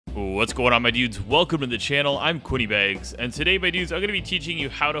What's going on, my dudes? Welcome to the channel. I'm QuinnyBags, and today, my dudes, I'm going to be teaching you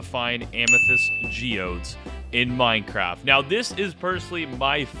how to find amethyst geodes in Minecraft. Now, this is personally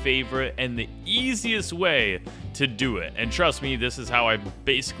my favorite and the easiest way to do it. And trust me, this is how I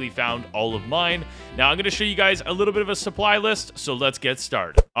basically found all of mine. Now, I'm going to show you guys a little bit of a supply list, so let's get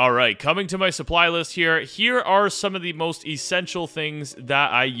started. All right, coming to my supply list here. Here are some of the most essential things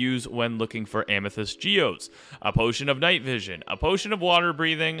that I use when looking for amethyst geodes. A potion of night vision, a potion of water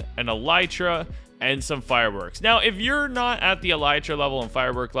breathing, an elytra, and some fireworks. Now, if you're not at the elytra level and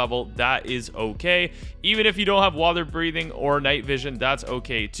firework level, that is okay. Even if you don't have water breathing or night vision, that's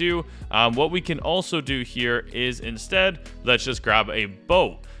okay too. What we can also do here is instead, let's just grab a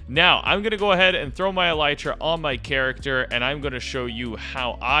bow. Now, I'm going to go ahead and throw my elytra on my character, and I'm going to show you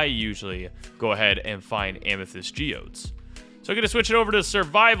how I usually go ahead and find amethyst geodes. So I'm going to switch it over to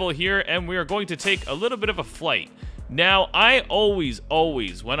survival here, and we are going to take a little bit of a flight. Now, I always,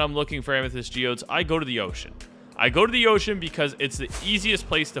 when I'm looking for amethyst geodes, I go to the ocean. I go to the ocean because it's the easiest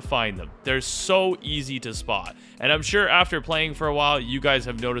place to find them. They're so easy to spot. And I'm sure after playing for a while, you guys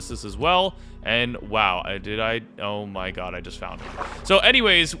have noticed this as well. And wow, oh my god, I just found it. So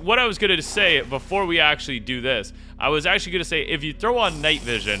anyways, what I was going to say before we actually do this, I was actually going to say if you throw on night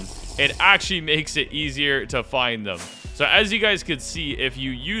vision, it actually makes it easier to find them. So as you guys could see, if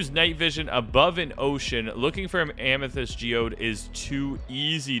you use night vision above an ocean, looking for an amethyst geode is too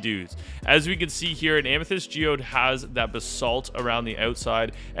easy, dudes. As we can see here, an amethyst geode has that basalt around the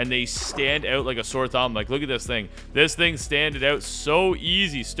outside, and they stand out like a sore thumb. Like, look at this thing. This thing stood out so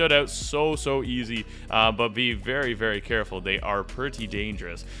easy, so easy. But be very, very careful. They are pretty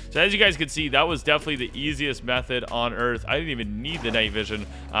dangerous. So as you guys can see, that was definitely the easiest method on Earth. I didn't even need the night vision.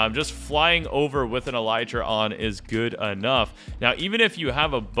 Just flying over with an elytra on is good enough. Now, even if you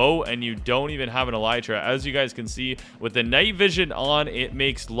have a bow and you don't even have an elytra, as you guys can see, with the night vision on, it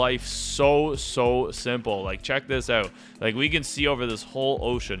makes life so simple. Like, check this out. Like, we can see over this whole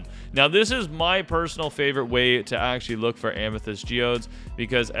ocean. Now, this is my personal favorite way to actually look for amethyst geodes,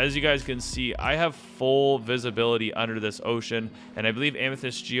 because as you guys can see, I have full visibility under this ocean, and I believe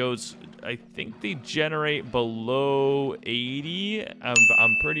amethyst geodes, I think they generate below 80.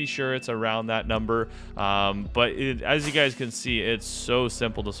 I'm pretty sure it's around that number. But as you guys can see, it's so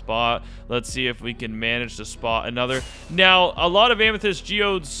simple to spot. Let's see if we can manage to spot another. Now, a lot of amethyst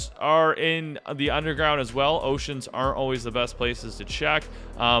geodes are in the underground as well. Oceans aren't always the best places to check,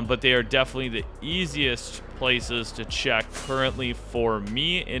 but they are definitely the easiest places to check currently for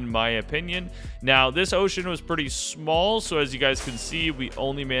me, in my opinion. Now, this ocean was pretty small, so as you guys can see, we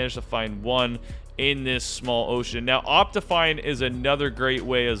only managed to find one in this small ocean. Now, Optifine is another great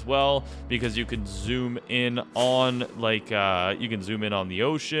way as well, because you can zoom in on, like, you can zoom in on the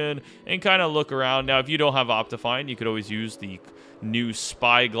ocean and kind of look around. Now, if you don't have Optifine, you could always use the new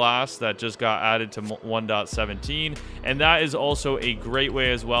spyglass that just got added to 1.17, and that is also a great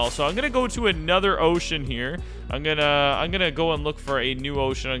way as well. So I'm gonna go to another ocean here. I'm gonna go and look for a new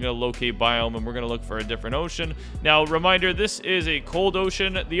ocean. I'm gonna locate biome, and we're gonna look for a different ocean. Now, reminder, this is a cold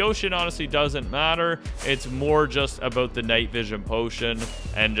ocean. The ocean honestly doesn't matter. It's more just about the night vision potion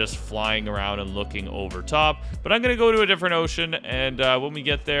and just flying around and looking over top. But I'm gonna go to a different ocean, and when we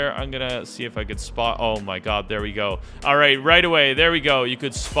get there, I'm gonna see if I could spot. Oh my god, there we go. All right, right away, there we go. You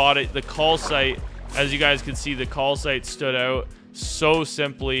could spot it. The call site, as you guys can see, the call site stood out so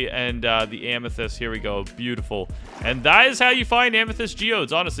simply, and the amethyst, here we go, beautiful. And that is how you find amethyst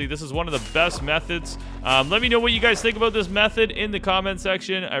geodes. Honestly, this is one of the best methods. Let me know what you guys think about this method in the comment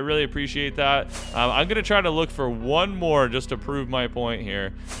section. I really appreciate that. I'm gonna try to look for one more just to prove my point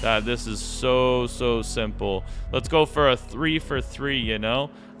here, that this is so simple. Let's go for a 3 for 3, you know,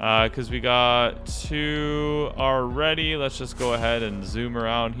 because we got 2 already. Let's just go ahead and zoom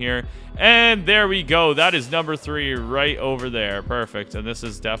around here, and there we go. That is number 3 right over there. Perfect. And this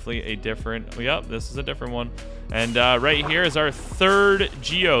is definitely a different, yep, this is a different one. And right here is our 3rd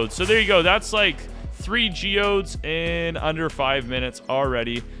geode. So there you go. That's like 3 geodes in under 5 minutes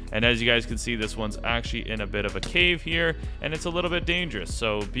already. And as you guys can see, this one's actually in a bit of a cave here, and it's a little bit dangerous,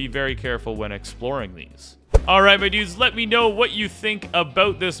 so be very careful when exploring these. All right, my dudes, let me know what you think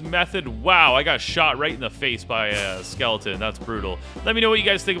about this method. Wow, I got shot right in the face by a skeleton. That's brutal. Let me know what you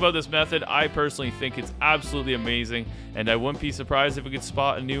guys think about this method. I personally think it's absolutely amazing, and I wouldn't be surprised if we could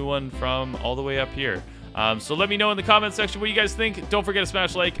spot a new one from all the way up here. So let me know in the comment section what you guys think. Don't forget to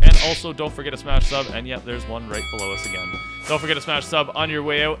smash like, and also don't forget to smash sub. And yep, there's one right below us again. Don't forget to smash sub on your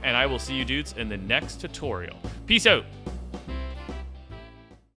way out, and I will see you dudes in the next tutorial. Peace out.